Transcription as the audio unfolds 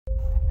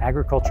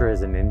Agriculture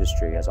as an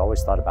industry has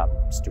always thought about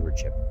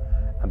stewardship,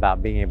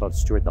 about being able to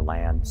steward the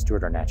land,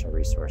 steward our natural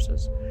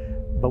resources.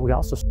 But we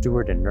also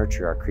steward and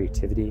nurture our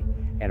creativity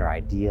and our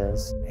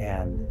ideas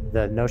and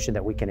the notion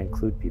that we can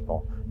include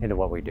people into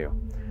what we do.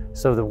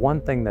 So the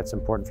one thing that's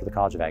important for the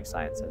College of Ag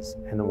Sciences,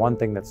 and the one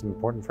thing that's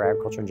important for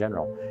agriculture in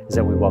general, is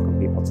that we welcome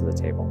people to the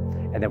table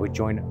and that we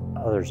join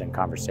others in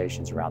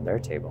conversations around their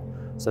table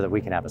so that we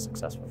can have a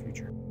successful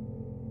future.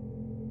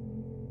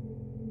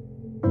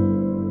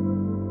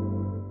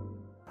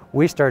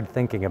 We started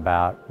thinking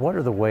about what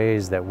are the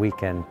ways that we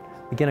can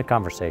begin a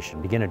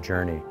conversation, begin a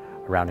journey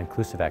around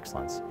inclusive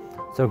excellence.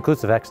 So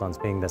inclusive excellence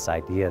being this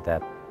idea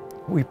that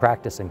we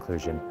practice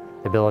inclusion,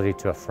 the ability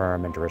to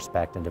affirm and to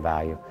respect and to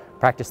value,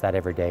 practice that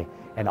every day,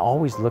 and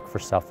always look for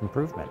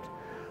self-improvement.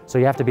 So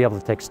you have to be able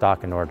to take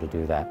stock in order to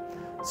do that.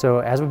 So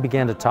as we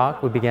began to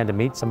talk, we began to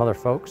meet some other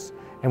folks,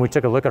 and we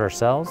took a look at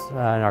ourselves in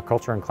our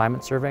culture and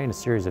climate survey and a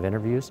series of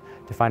interviews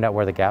to find out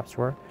where the gaps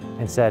were,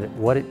 and said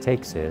what it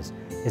takes is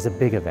a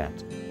big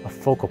event, a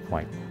focal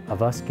point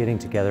of us getting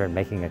together and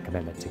making a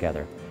commitment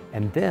together.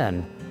 And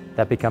then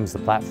that becomes the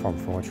platform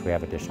from which we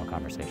have additional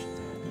conversations.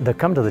 The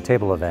Come to the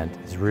Table event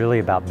is really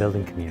about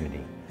building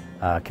community,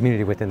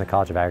 community within the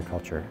College of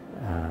Agriculture,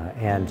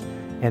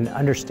 and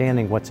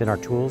understanding what's in our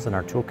tools and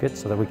our toolkits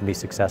so that we can be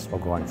successful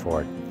going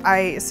forward.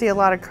 I see a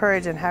lot of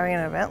courage in having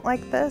an event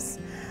like this.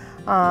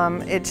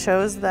 It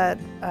shows that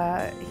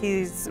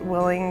he's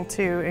willing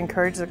to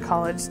encourage the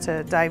college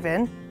to dive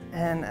in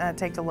and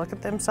take a look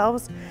at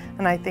themselves,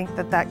 and I think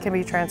that that can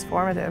be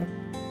transformative.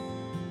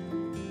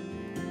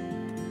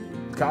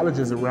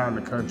 Colleges around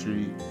the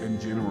country in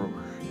general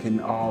can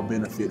all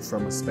benefit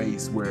from a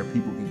space where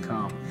people can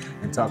come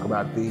and talk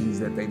about things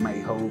that they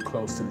might hold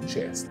close to the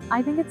chest.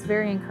 I think it's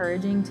very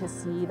encouraging to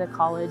see the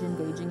college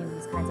engaging in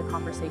these kinds of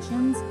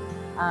conversations,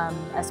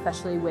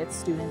 especially with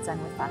students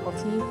and with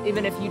faculty.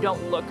 Even if you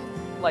don't look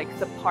like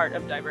the part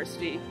of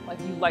diversity, like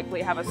you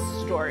likely have a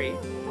story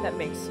that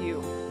makes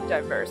you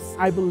diverse.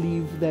 I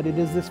believe that it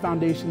is this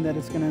foundation that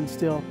is going to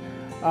instill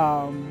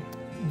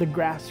the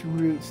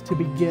grassroots to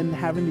begin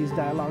having these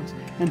dialogues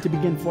and to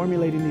begin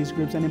formulating these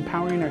groups and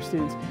empowering our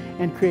students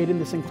and creating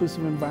this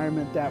inclusive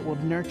environment that will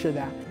nurture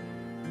that.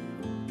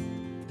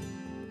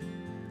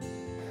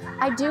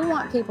 I do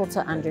want people to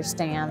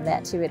understand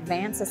that to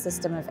advance a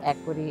system of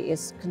equity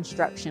is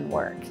construction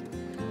work.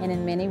 And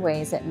in many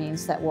ways it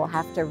means that we'll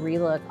have to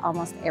relook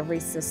almost every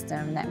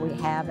system that we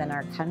have in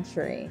our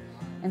country.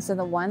 And so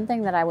the one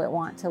thing that I would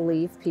want to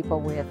leave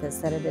people with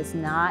is that it is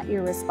not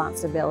your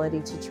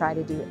responsibility to try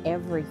to do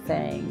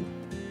everything,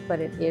 but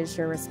it is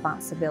your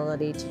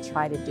responsibility to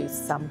try to do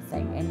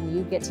something, and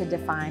you get to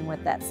define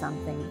what that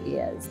something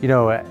is. You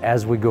know,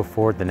 as we go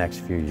forward the next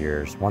few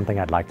years, one thing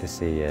I'd like to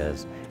see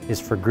is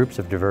for groups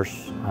of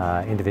diverse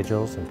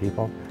individuals and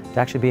people to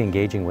actually be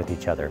engaging with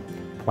each other,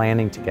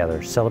 planning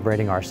together,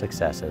 celebrating our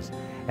successes,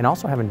 and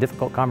also having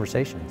difficult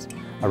conversations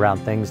around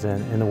things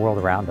in the world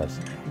around us,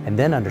 and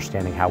then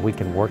understanding how we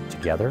can work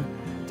together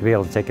to be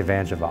able to take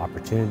advantage of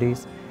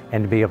opportunities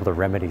and to be able to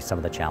remedy some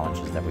of the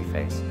challenges that we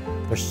face.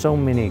 There's so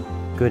many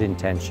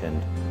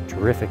good-intentioned,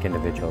 terrific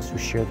individuals who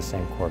share the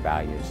same core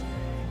values.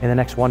 In the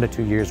next 1 to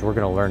 2 years, we're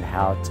going to learn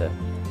how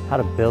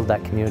to build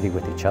that community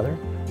with each other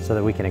so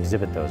that we can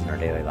exhibit those in our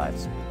daily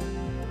lives.